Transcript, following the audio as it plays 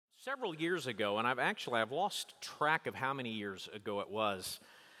Several years ago, and I've lost track of how many years ago it was,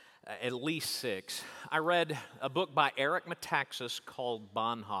 at least 6, I read a book by Eric Metaxas called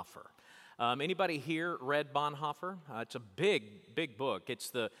Bonhoeffer. Anybody here read Bonhoeffer? It's a big book. It's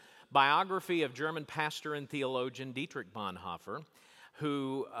the biography of German pastor and theologian Dietrich Bonhoeffer,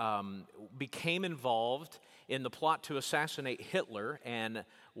 who became involved in the plot to assassinate Hitler and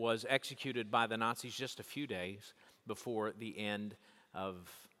was executed by the Nazis just a few days before the end of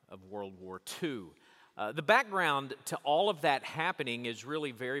World War II. The background to all of that happening is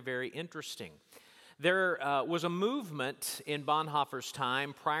really very interesting. There was a movement in Bonhoeffer's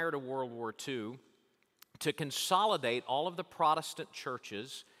time prior to World War II to consolidate all of the Protestant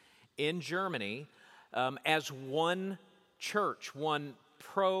churches in Germany as one church, one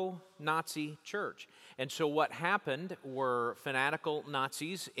pro-Nazi church. And so what happened were fanatical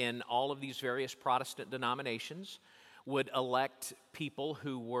Nazis in all of these various Protestant denominations would elect people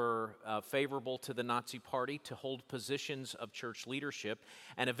who were favorable to the Nazi Party to hold positions of church leadership,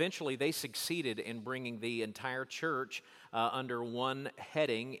 and eventually they succeeded in bringing the entire church under one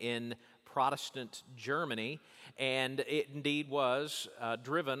heading in Protestant Germany, and it indeed was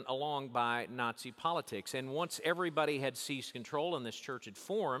driven along by Nazi politics. And once everybody had seized control and this church had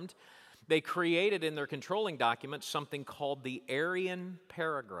formed, they created in their controlling documents something called the Aryan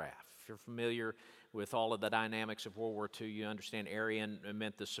Paragraph. If you're familiar with all of the dynamics of World War II, you understand Aryan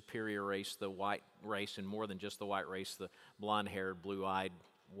meant the superior race, the white race, and more than just the white race, the blonde-haired, blue-eyed,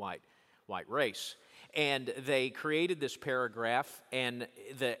 white race. And they created this paragraph, and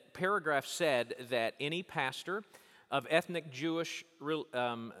the paragraph said that any pastor of ethnic Jewish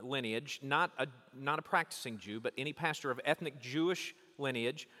lineage, not a practicing Jew, but any pastor of ethnic Jewish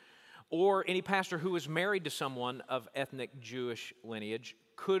lineage, or any pastor who was married to someone of ethnic Jewish lineage,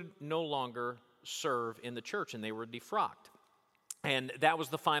 could no longer serve in the church, and they were defrocked. And that was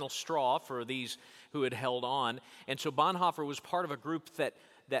the final straw for these who had held on. And so Bonhoeffer was part of a group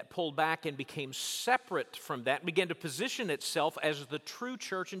that pulled back and became separate from that, began to position itself as the true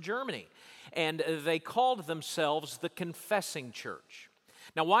church in Germany. And they called themselves the Confessing Church.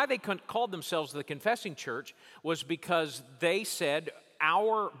 Now, why they called themselves the Confessing Church was because they said,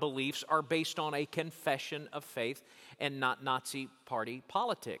 our beliefs are based on a confession of faith and not Nazi party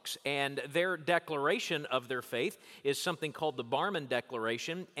politics. And their declaration of their faith is something called the Barmen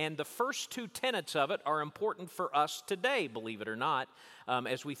Declaration, and the first 2 tenets of it are important for us today, believe it or not,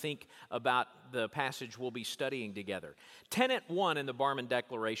 as we think about the passage we'll be studying together. Tenet 1 in the Barmen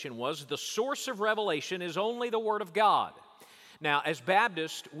Declaration was, the source of revelation is only the Word of God. Now, as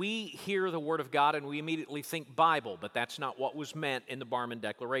Baptists, we hear the Word of God and we immediately think Bible, but that's not what was meant in the Barmen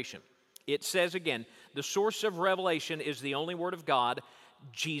Declaration. It says again, the source of revelation is the only Word of God,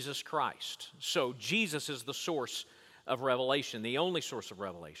 Jesus Christ. So Jesus is the source of revelation, the only source of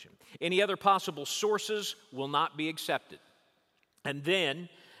revelation. Any other possible sources will not be accepted. And then,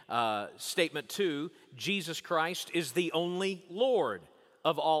 statement 2, Jesus Christ is the only Lord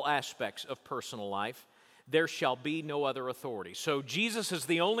of all aspects of personal life. There shall be no other authority. So Jesus is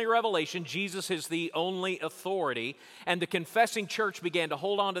the only revelation. Jesus is the only authority. And the confessing church began to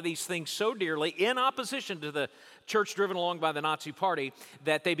hold on to these things so dearly in opposition to the church driven along by the Nazi Party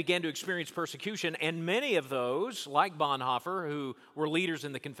that they began to experience persecution. And many of those, like Bonhoeffer, who were leaders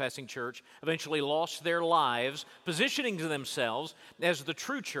in the confessing church, eventually lost their lives, positioning themselves as the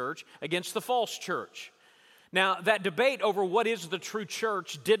true church against the false church. Now, that debate over what is the true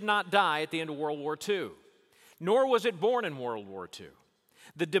church did not die at the end of World War II. Nor was it born in World War II.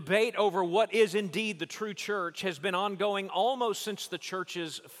 The debate over what is indeed the true church has been ongoing almost since the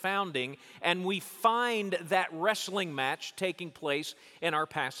church's founding, and we find that wrestling match taking place in our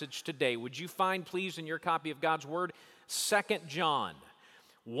passage today. Would you find, please, in your copy of God's Word, 2 John,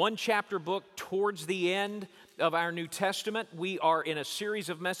 1-chapter book towards the end of our New Testament. We are in a series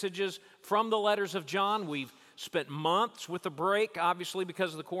of messages from the letters of John. We've spent months with a break, obviously,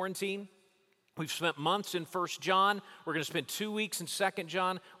 because of the quarantine. We've spent months in 1 John. We're going to spend 2 weeks in 2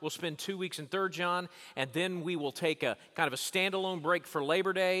 John. We'll spend 2 weeks in 3 John. And then we will take a kind of a standalone break for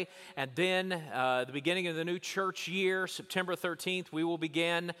Labor Day. And then the beginning of the new church year, September 13th, we will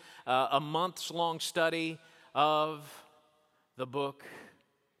begin a months-long study of the book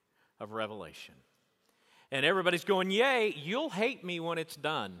of Revelation. And everybody's going, yay, you'll hate me when it's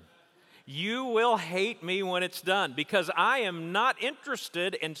done. You will hate me when it's done because I am not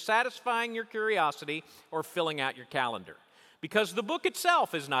interested in satisfying your curiosity or filling out your calendar. Because the book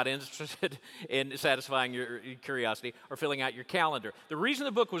itself is not interested in satisfying your curiosity or filling out your calendar. The reason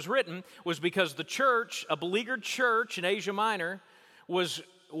the book was written was because the church, a beleaguered church in Asia Minor, was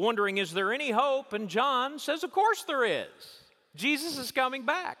wondering, is there any hope? And John says, of course there is. Jesus is coming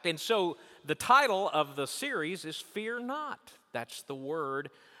back. And so the title of the series is Fear Not. That's the word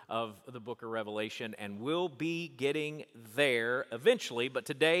of the book of Revelation, and we'll be getting there eventually. But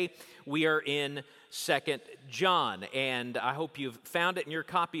today we are in 2 John, and I hope you've found it in your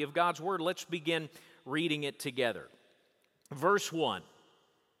copy of God's Word. Let's begin reading it together. Verse 1.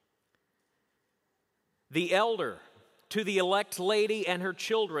 The elder to the elect lady and her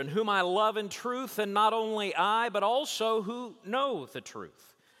children, whom I love in truth, and not only I, but also who know the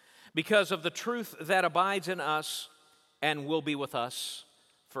truth, because of the truth that abides in us and will be with us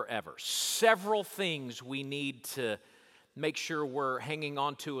forever. Several things we need to make sure we're hanging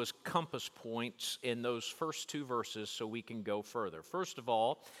on to as compass points in those first two verses so we can go further. First of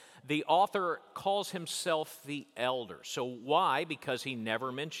all, the author calls himself the elder. So why? Because he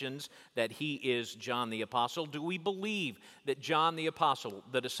never mentions that he is John the Apostle. Do we believe that John the Apostle,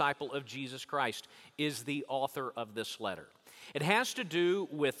 the disciple of Jesus Christ, is the author of this letter? It has to do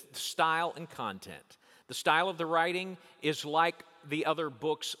with style and content. The style of the writing is like the other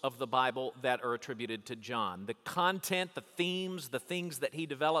books of the Bible that are attributed to John. The content, the themes, the things that he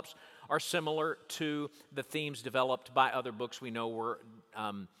develops are similar to the themes developed by other books we know were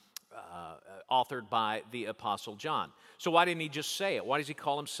authored by the Apostle John. So why didn't he just say it? Why does he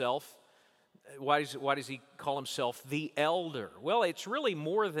call himself? Why does he call himself the elder? Well, it's really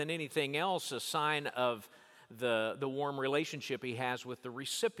more than anything else a sign of the warm relationship he has with the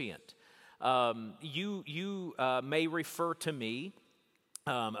recipient. You may refer to me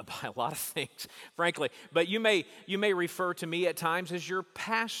by a lot of things, frankly, but you may refer to me at times as your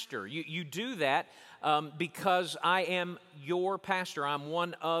pastor. You do that because I am your pastor. I'm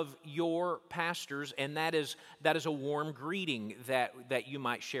one of your pastors, and that is a warm greeting that you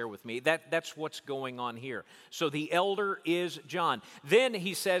might share with me. That's what's going on here. So the elder is John. Then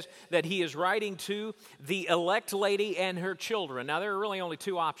he says that he is writing to the elect lady and her children. Now, there are really only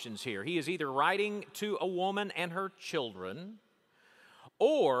two options here. He is either writing to a woman and her children,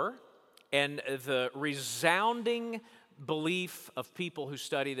 or, and the resounding belief of people who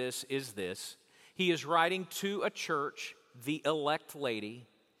study this is this, he is writing to a church, the elect lady,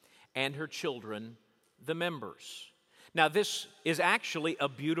 and her children, the members. Now, this is actually a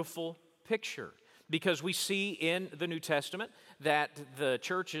beautiful picture because we see in the New Testament that the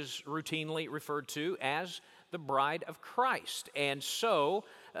church is routinely referred to as the bride of Christ. And so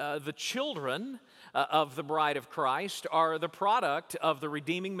the children of the bride of Christ are the product of the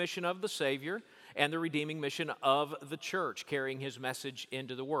redeeming mission of the Savior and the redeeming mission of the church, carrying his message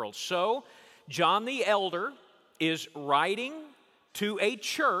into the world. So, John the elder is writing to a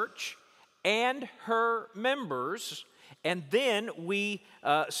church and her members, and then we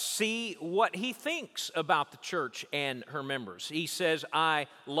see what he thinks about the church and her members. He says, I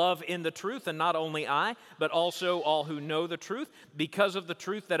love in the truth, and not only I, but also all who know the truth, because of the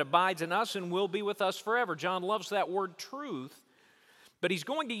truth that abides in us and will be with us forever. John loves that word truth, but he's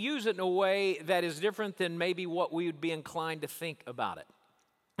going to use it in a way that is different than maybe what we would be inclined to think about it.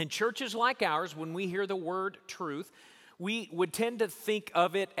 In churches like ours, when we hear the word truth, we would tend to think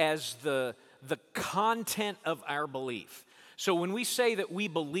of it as the content of our belief. So when we say that we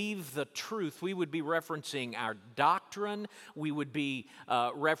believe the truth, we would be referencing our doctrine, we would be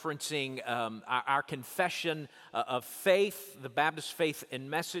referencing our confession of faith, the Baptist faith and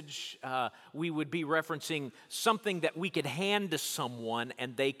message. We would be referencing something that we could hand to someone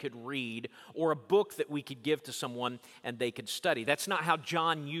and they could read, or a book that we could give to someone and they could study. That's not how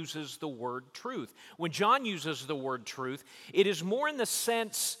John uses the word truth. When John uses the word truth, it is more in the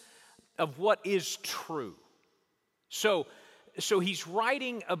sense of what is true. So he's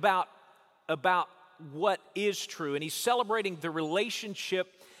writing about what is true, and he's celebrating the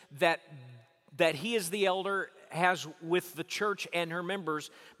relationship that he as the elder has with the church and her members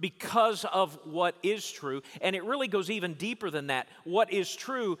because of what is true. And it really goes even deeper than that. What is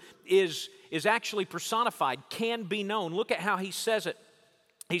true is actually personified, can be known. Look at how he says it.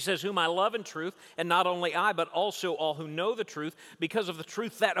 He says, whom I love in truth, and not only I, but also all who know the truth, because of the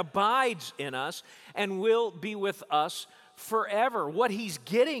truth that abides in us and will be with us forever. What he's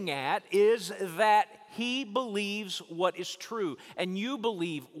getting at is that he believes what is true, and you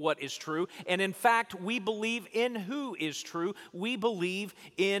believe what is true, and in fact, we believe in who is true. We believe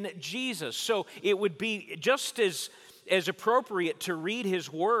in Jesus. So it would be just as as appropriate to read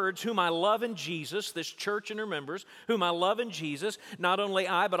his words, whom I love in Jesus, this church and her members, whom I love in Jesus, not only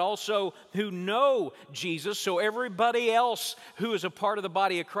I, but also who know Jesus, so everybody else who is a part of the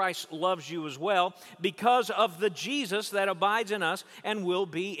body of Christ loves you as well, because of the Jesus that abides in us and will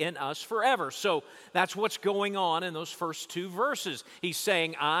be in us forever. So that's what's going on in those first two verses. He's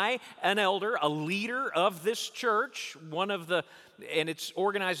saying, I, an elder, a leader of this church, and it's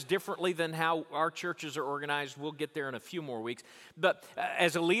organized differently than how our churches are organized. We'll get there in a few more weeks. But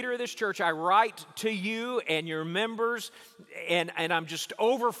as a leader of this church, I write to you and your members, and I'm just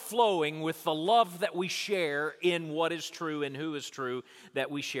overflowing with the love that we share in what is true and who is true that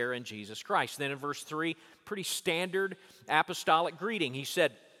we share in Jesus Christ. Then in verse 3, pretty standard apostolic greeting. He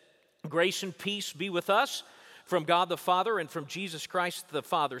said, grace and peace be with us from God the Father and from Jesus Christ the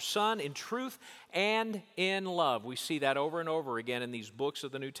Father's Son, in truth and in love. We see that over and over again in these books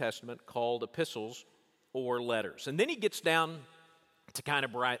of the New Testament called epistles or letters. And then he gets down to kind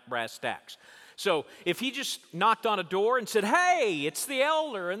of brass tacks. So if he just knocked on a door and said, hey, it's the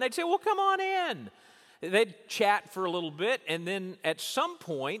elder, and they'd say, well, come on in. They'd chat for a little bit, and then at some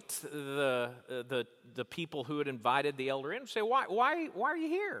point, the people who had invited the elder in would say, why are you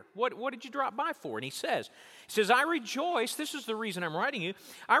here? What did you drop by for? And he says, I rejoice, this is the reason I'm writing you,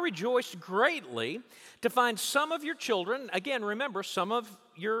 I rejoiced greatly to find some of your children, again, remember, some of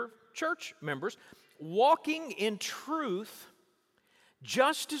your church members, walking in truth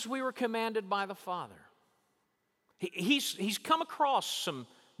just as we were commanded by the Father. He's come across some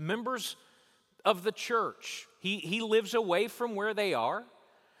members of the church. He lives away from where they are.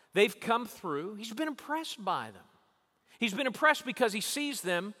 They've come through. He's been impressed by them. He's been impressed because he sees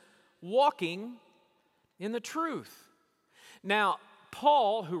them walking in the truth. Now,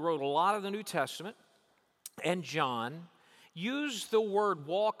 Paul, who wrote a lot of the New Testament, and John, used the word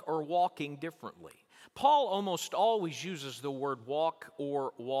walk or walking differently. Paul almost always uses the word walk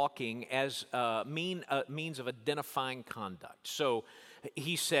or walking as a means of identifying conduct. So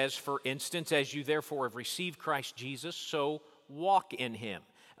he says, for instance, as you therefore have received Christ Jesus, so walk in him.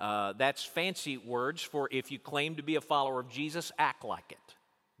 That's fancy words for if you claim to be a follower of Jesus, act like it.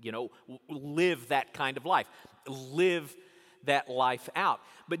 You know, live that kind of life. Live that life out.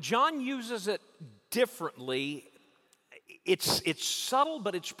 But John uses it differently. It's subtle,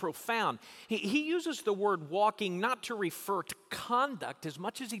 but it's profound. He uses the word walking not to refer to conduct as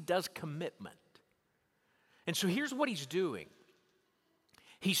much as he does commitment. And so here's what he's doing.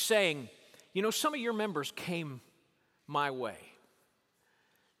 He's saying, you know, some of your members came my way.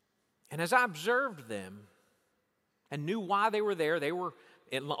 And as I observed them and knew why they were there, they were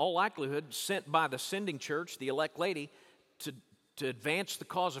in all likelihood sent by the sending church, the elect lady, to advance the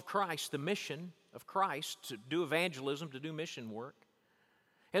cause of Christ, the mission of Christ, to do evangelism, to do mission work.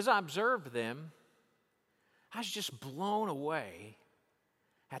 As I observed them, I was just blown away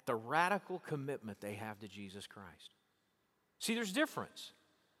at the radical commitment they have to Jesus Christ. See, there's difference.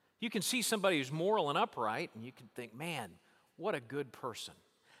 You can see somebody who's moral and upright, and you can think, man, what a good person.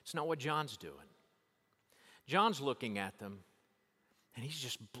 It's not what John's doing. John's looking at them, and he's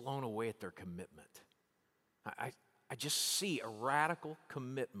just blown away at their commitment. I just see a radical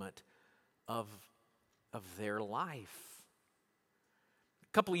commitment of their life.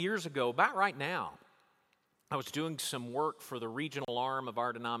 A couple of years ago, about right now, I was doing some work for the regional arm of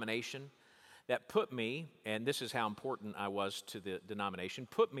our denomination that put me, and this is how important I was to the denomination,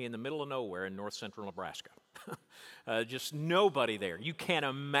 put me in the middle of nowhere in north central Nebraska. Just nobody there. You can't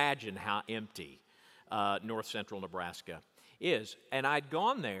imagine how empty north central Nebraska is. And I'd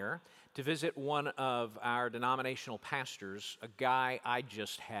gone there to visit one of our denominational pastors, a guy I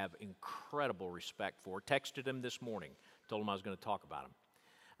just have incredible respect for. Texted him this morning, told him I was going to talk about him.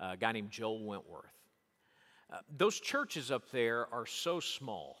 A guy named Joel Wentworth. Those churches up there are so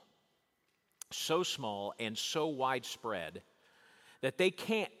small and so widespread that they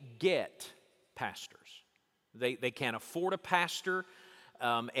can't get pastors. They can't afford a pastor.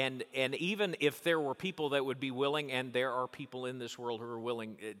 And even if there were people that would be willing, and there are people in this world who are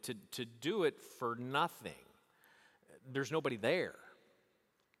willing to do it for nothing, there's nobody there.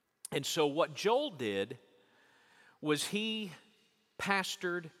 And so what Joel did was he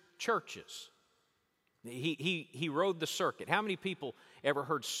pastored churches. He rode the circuit. How many people ever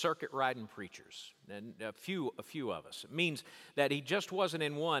heard circuit riding preachers? And a few of us. It means that he just wasn't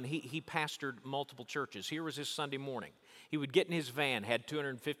in one. He pastored multiple churches. Here was his Sunday morning. He would get in his van, had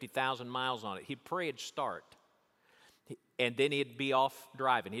 250,000 miles on it. He'd pray and start, and then he'd be off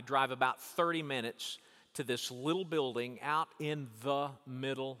driving. He'd drive about 30 minutes to this little building out in the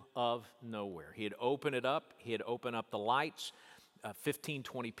middle of nowhere. He'd open it up. He'd open up the lights. 15,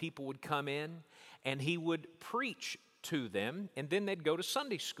 20 people would come in, and he would preach to them, and then they'd go to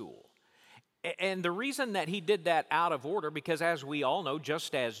Sunday school. And the reason that he did that out of order, because as we all know,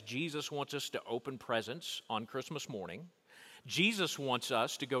 just as Jesus wants us to open presents on Christmas morning, Jesus wants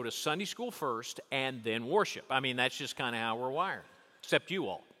us to go to Sunday school first and then worship. I mean, that's just kind of how we're wired, except you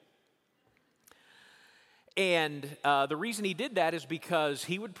all. And the reason he did that is because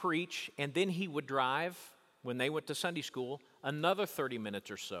he would preach, and then he would drive, when they went to Sunday school, another 30 minutes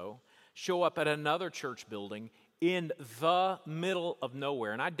or so, show up at another church building in the middle of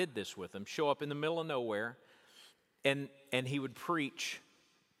nowhere. And I did this with him, show up in the middle of nowhere, and he would preach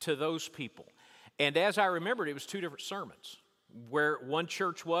to those people. And as I remembered, it was two different sermons. Where one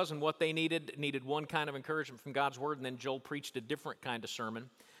church was and what they needed one kind of encouragement from God's Word, and then Joel preached a different kind of sermon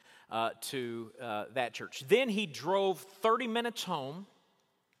to that church. Then he drove 30 minutes home,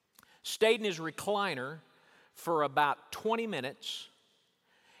 stayed in his recliner for about 20 minutes,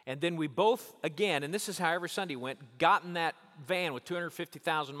 and then we both, again, and this is how every Sunday went, got in that van with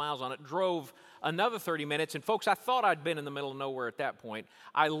 250,000 miles on it, drove another 30 minutes, and folks, I thought I'd been in the middle of nowhere at that point.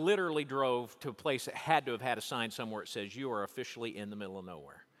 I literally drove to a place that had to have had a sign somewhere that says, you are officially in the middle of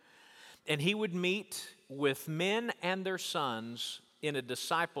nowhere. And he would meet with men and their sons in a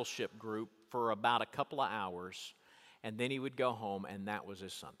discipleship group for about a couple of hours, and then he would go home, and that was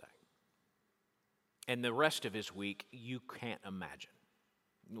his Sunday. And the rest of his week, you can't imagine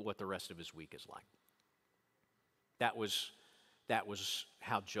what the rest of his week is like. That was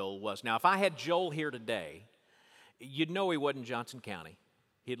how Joel was. Now, if I had Joel here today, you'd know he wasn't Johnson County.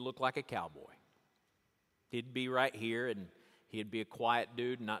 He'd look like a cowboy. He'd be right here, and he'd be a quiet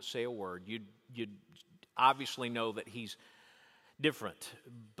dude and not say a word. You'd obviously know that he's different.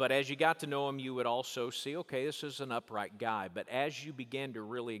 But as you got to know him, you would also see, okay, this is an upright guy. But as you began to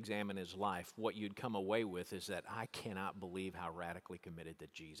really examine his life, what you'd come away with is that I cannot believe how radically committed to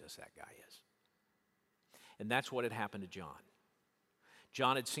Jesus that guy is. And that's what had happened to John.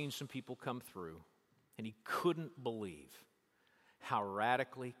 John had seen some people come through, and he couldn't believe how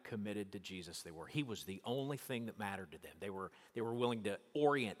radically committed to Jesus they were. He was the only thing that mattered to them. They were willing to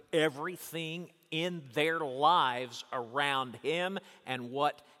orient everything in their lives around him and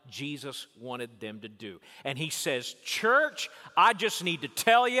what Jesus wanted them to do. And he says, church, I just need to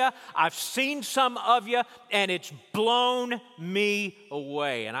tell you, I've seen some of you, and it's blown me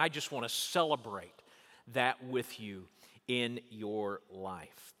away. And I just want to celebrate that with you in your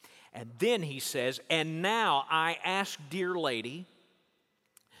life. And then he says, and now I ask, dear lady,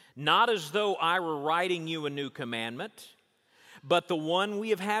 not as though I were writing you a new commandment, but the one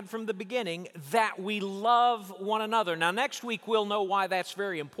we have had from the beginning, that we love one another. Now, next week we'll know why that's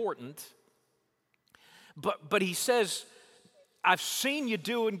very important. But he says, I've seen you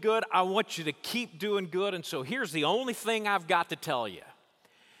doing good. I want you to keep doing good. And so here's the only thing I've got to tell you.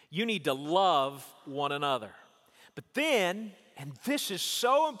 You need to love one another. But then, and this is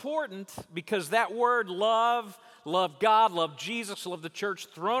so important because that word love God, love Jesus, love the church,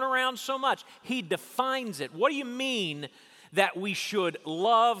 thrown around so much, he defines it. What do you mean that we should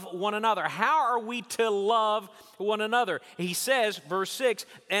love one another? How are we to love one another? He says, verse 6,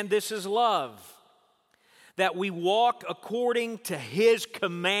 and this is love, that we walk according to his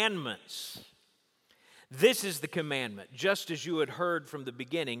commandments. This is the commandment, just as you had heard from the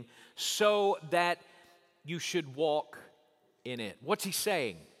beginning, so that you should walk in it. What's he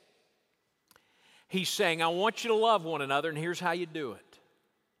saying? He's saying, I want you to love one another, and here's how you do it.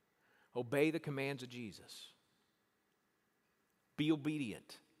 Obey the commands of Jesus. Be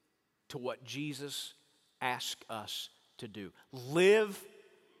obedient to what Jesus asked us to do. Live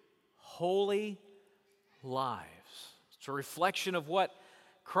holy lives. It's a reflection of what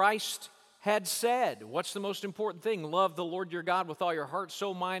Christ had said. What's the most important thing? Love the Lord your God with all your heart,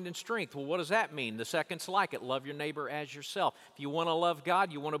 soul, mind, and strength. Well, what does that mean? The second's like it. Love your neighbor as yourself. If you want to love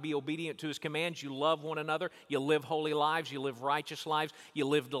God, you want to be obedient to his commands, you love one another, you live holy lives, you live righteous lives, you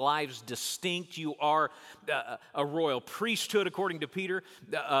live lives distinct. You are a royal priesthood, according to Peter,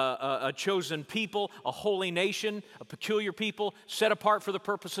 a chosen people, a holy nation, a peculiar people, set apart for the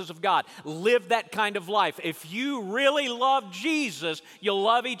purposes of God. Live that kind of life. If you really love Jesus, you'll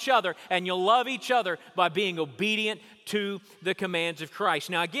love each other, and you'll love each other by being obedient to the commands of Christ.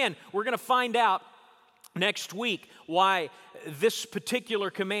 Now, again, we're going to find out next week why this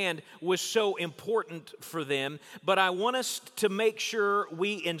particular command was so important for them, but I want us to make sure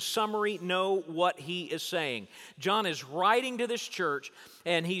we, in summary, know what he is saying. John is writing to this church,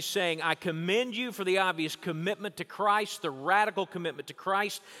 and he's saying, I commend you for the obvious commitment to Christ, the radical commitment to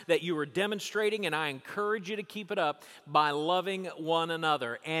Christ that you are demonstrating, and I encourage you to keep it up by loving one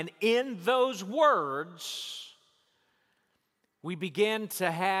another. And in those words, we begin to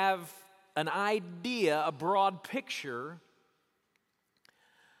have an idea, a broad picture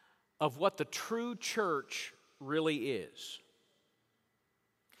of what the true church really is.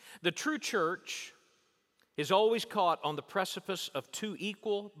 The true church is always caught on the precipice of two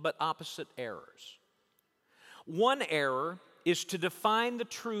equal but opposite errors. One error is to define the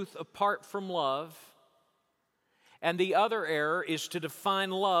truth apart from love, and the other error is to define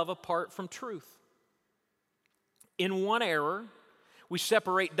love apart from truth. In one error, we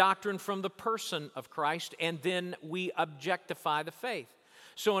separate doctrine from the person of Christ, and then we objectify the faith.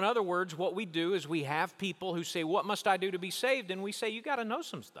 So in other words, what we do is we have people who say, "What must I do to be saved?" And we say, "You got to know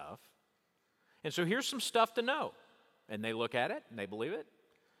some stuff. And so here's some stuff to know." And they look at it, and they believe it.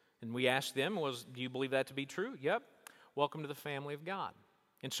 And we ask them, "Do you believe that to be true?" "Yep." "Welcome to the family of God."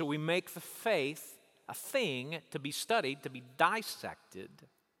 And so we make the faith a thing to be studied, to be dissected.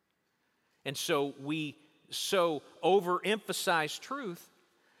 And so we so overemphasize truth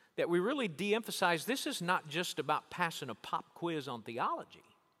that we really de-emphasize this is not just about passing a pop quiz on theology.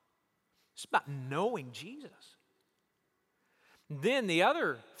 It's about knowing Jesus. Then the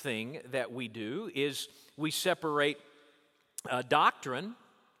other thing that we do is we separate doctrine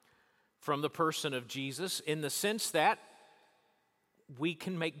from the person of Jesus in the sense that we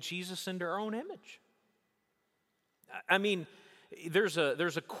can make Jesus into our own image. I mean, there's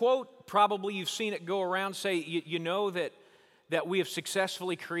a quote, probably you've seen it go around, say, you know that we have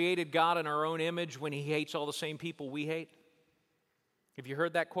successfully created God in our own image when He hates all the same people we hate. Have you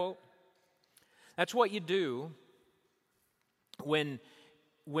heard that quote? That's what you do when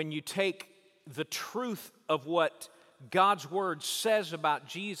you take the truth of what God's Word says about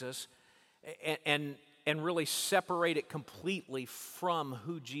Jesus and really separate it completely from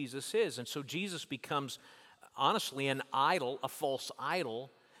who Jesus is. And so Jesus becomes, honestly, an idol, a false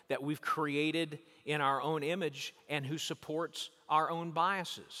idol that we've created in our own image and who supports our own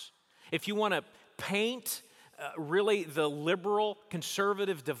biases. If you want to paint really the liberal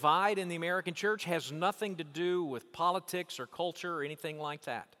conservative divide in the American church, has nothing to do with politics or culture or anything like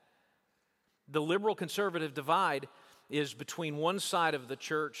that. The liberal conservative divide is between one side of the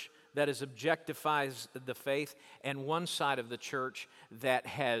church that objectifies the faith and one side of the church that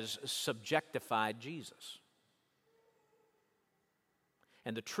has subjectified Jesus.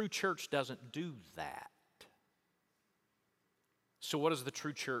 And the true church doesn't do that. So what does the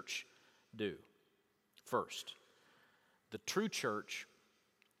true church do? First, the true church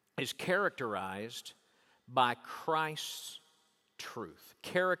is characterized by Christ's truth.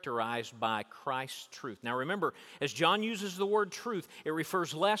 Characterized by Christ's truth. Now remember, as John uses the word truth, it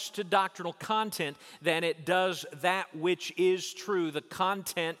refers less to doctrinal content than it does that which is true, the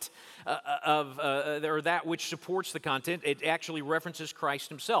content or that which supports the content. It actually references Christ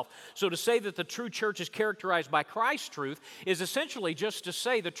Himself. So to say that the true church is characterized by Christ's truth is essentially just to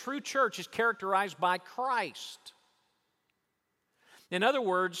say the true church is characterized by Christ. In other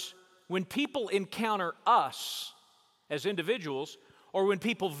words, when people encounter us as individuals, or when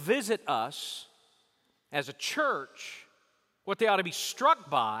people visit us as a church, what they ought to be struck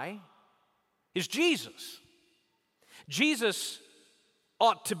by is Jesus. Jesus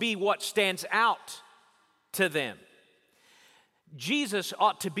ought to be what stands out to them. Jesus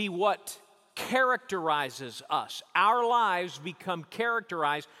ought to be what characterizes us. Our lives become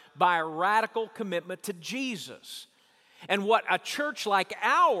characterized by a radical commitment to Jesus. And what a church like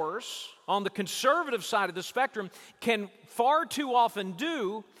ours, on the conservative side of the spectrum, can far too often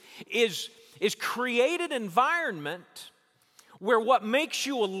do is create an environment where what makes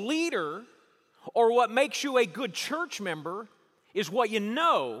you a leader or what makes you a good church member is what you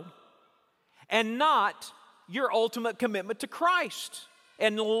know and not your ultimate commitment to Christ.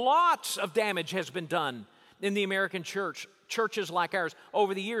 And lots of damage has been done in the American church, churches like ours,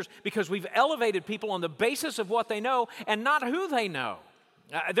 over the years because we've elevated people on the basis of what they know and not who they know.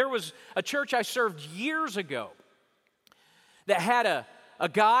 There was a church I served years ago that had a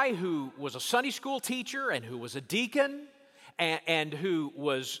guy who was a Sunday school teacher and who was a deacon and who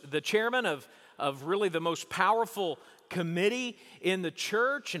was the chairman of really the most powerful committee in the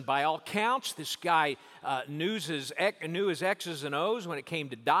church. And by all counts, this guy knew his X's and O's when it came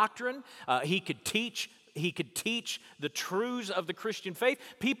to doctrine. He could teach the truths of the Christian faith.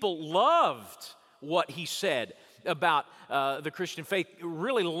 People loved what he said about the Christian faith,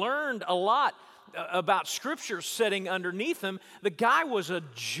 really learned a lot about Scripture sitting underneath him. The guy was a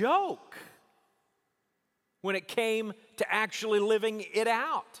joke when it came to actually living it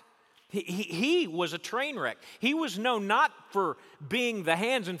out. He was a train wreck. He was known not for being the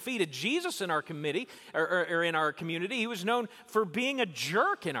hands and feet of Jesus in our committee or in our community. He was known for being a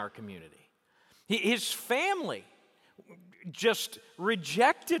jerk in our community. His family just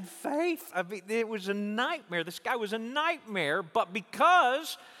rejected faith. I mean, it was a nightmare. This guy was a nightmare, but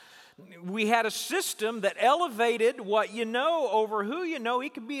because we had a system that elevated what you know over who you know, he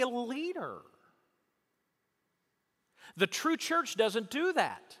could be a leader. The true church doesn't do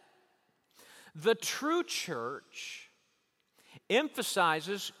that. The true church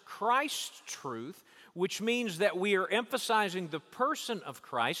emphasizes Christ's truth, which means that we are emphasizing the person of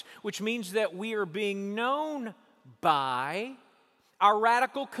Christ, which means that we are being known by our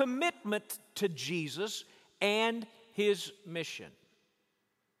radical commitment to Jesus and His mission.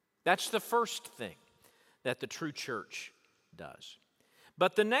 That's the first thing that the true church does.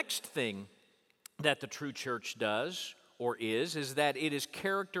 But the next thing that the true church does or is that it is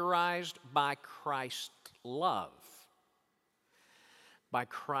characterized by Christ's love. By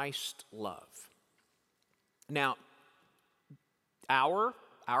Christ's love. Now, our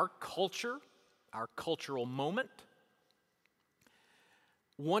culture, our cultural moment,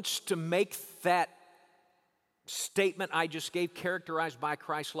 wants to make that statement I just gave, characterized by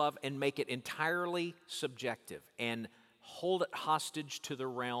Christ's love, and make it entirely subjective and hold it hostage to the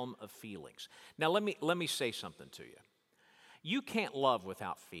realm of feelings. Now, let me say something to you. You can't love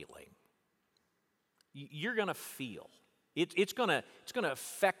without feeling. You're going to feel. It's going to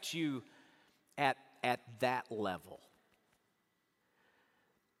affect you at that level.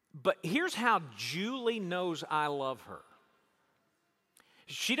 But here's how Julie knows I love her.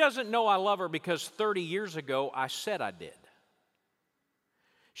 She doesn't know I love her because 30 years ago I said I did.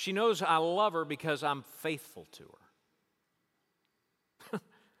 She knows I love her because I'm faithful to her.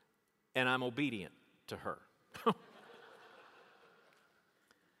 And I'm obedient to her.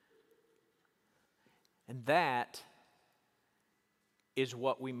 And that is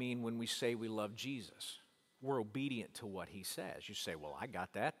what we mean when we say we love Jesus. We're obedient to what He says. You say, well, I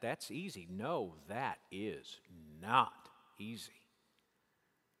got that. That's easy. No, that is not easy.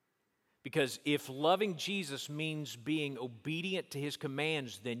 Because if loving Jesus means being obedient to His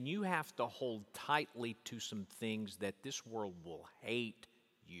commands, then you have to hold tightly to some things that this world will hate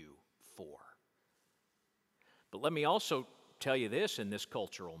you for. But let me also tell you this in this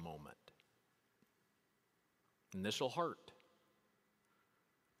cultural moment, and this will hurt.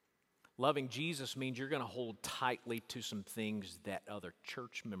 Loving Jesus means you're going to hold tightly to some things that other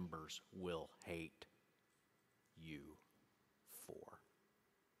church members will hate you for.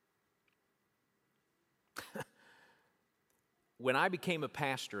 When I became a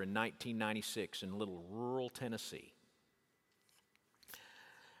pastor in 1996 in little rural Tennessee,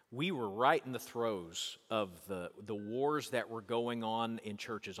 we were right in the throes of the wars that were going on in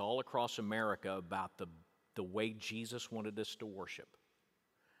churches all across America about the way Jesus wanted us to worship.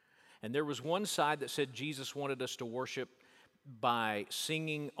 And there was one side that said Jesus wanted us to worship by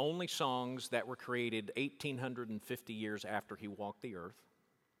singing only songs that were created 1,850 years after He walked the earth.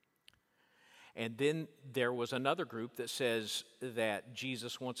 And then there was another group that says that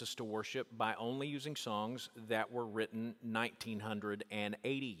Jesus wants us to worship by only using songs that were written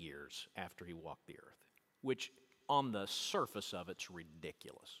 1,980 years after He walked the earth, which on the surface of it's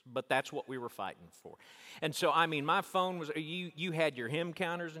ridiculous. But that's what we were fighting for. And so, I mean, my phone was, you had your hymn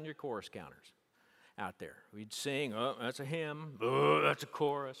counters and your chorus counters out there. We'd sing, oh, that's a hymn, oh, that's a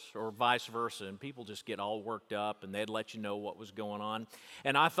chorus, or vice versa, and people just get all worked up, and they'd let you know what was going on.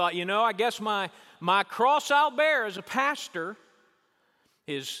 And I thought, I guess my cross I'll bear as a pastor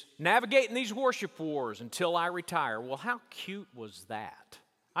is navigating these worship wars until I retire. Well, how cute was that?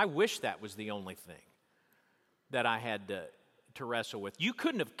 I wish that was the only thing that I had to wrestle with. You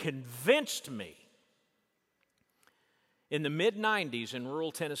couldn't have convinced me in the mid-90s in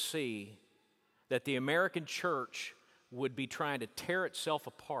rural Tennessee that the American church would be trying to tear itself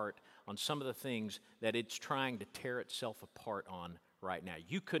apart on some of the things that it's trying to tear itself apart on right now.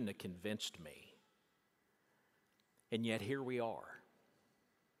 You couldn't have convinced me. And yet here we are.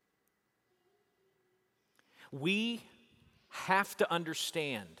 We have to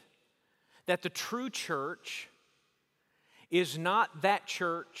understand that the true church is not that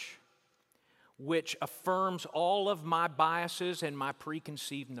church which affirms all of my biases and my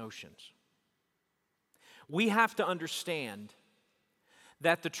preconceived notions. We have to understand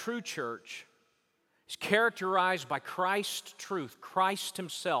that the true church is characterized by Christ's truth, Christ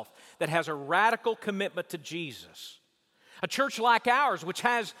Himself, that has a radical commitment to Jesus, A church like ours, which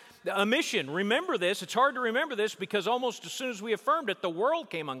has a mission, remember this, it's hard to remember this because almost as soon as we affirmed it, the world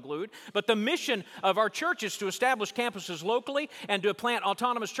came unglued. But the mission of our church is to establish campuses locally and to plant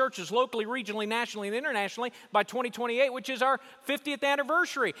autonomous churches locally, regionally, nationally, and internationally by 2028, which is our 50th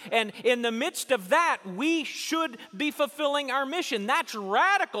anniversary. And in the midst of that, we should be fulfilling our mission. That's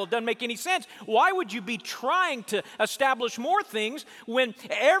radical. It doesn't make any sense. Why would you be trying to establish more things when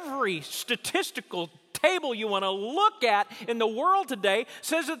every statistical table you want to look at in the world today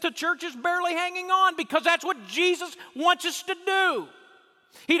says that the church is barely hanging on, because that's what Jesus wants us to do.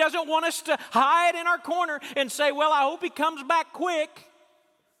 He doesn't want us to hide in our corner and say, well, I hope he comes back quick.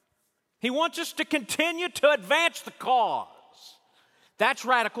 He wants us to continue to advance the cause. That's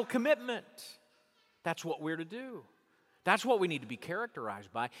radical commitment. That's what we're to do. That's what we need to be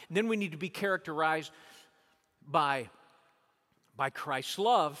characterized by. And then we need to be characterized by Christ's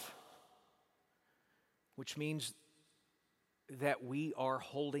love, which means that we are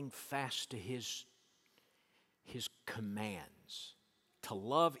holding fast to His commands to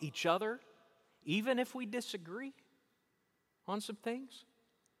love each other, even if we disagree on some things,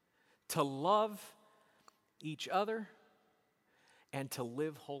 to love each other and to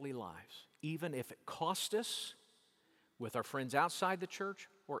live holy lives, even if it costs us with our friends outside the church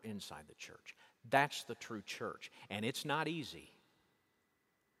or inside the church. That's the true church, and it's not easy.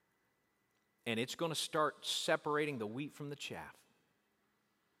 And it's going to start separating the wheat from the chaff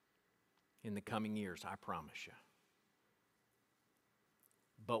in the coming years, I promise you.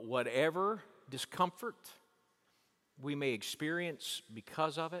 But whatever discomfort we may experience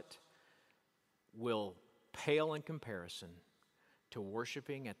because of it will pale in comparison to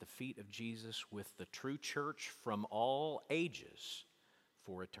worshiping at the feet of Jesus with the true church from all ages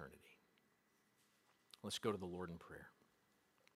for eternity. Let's go to the Lord in prayer.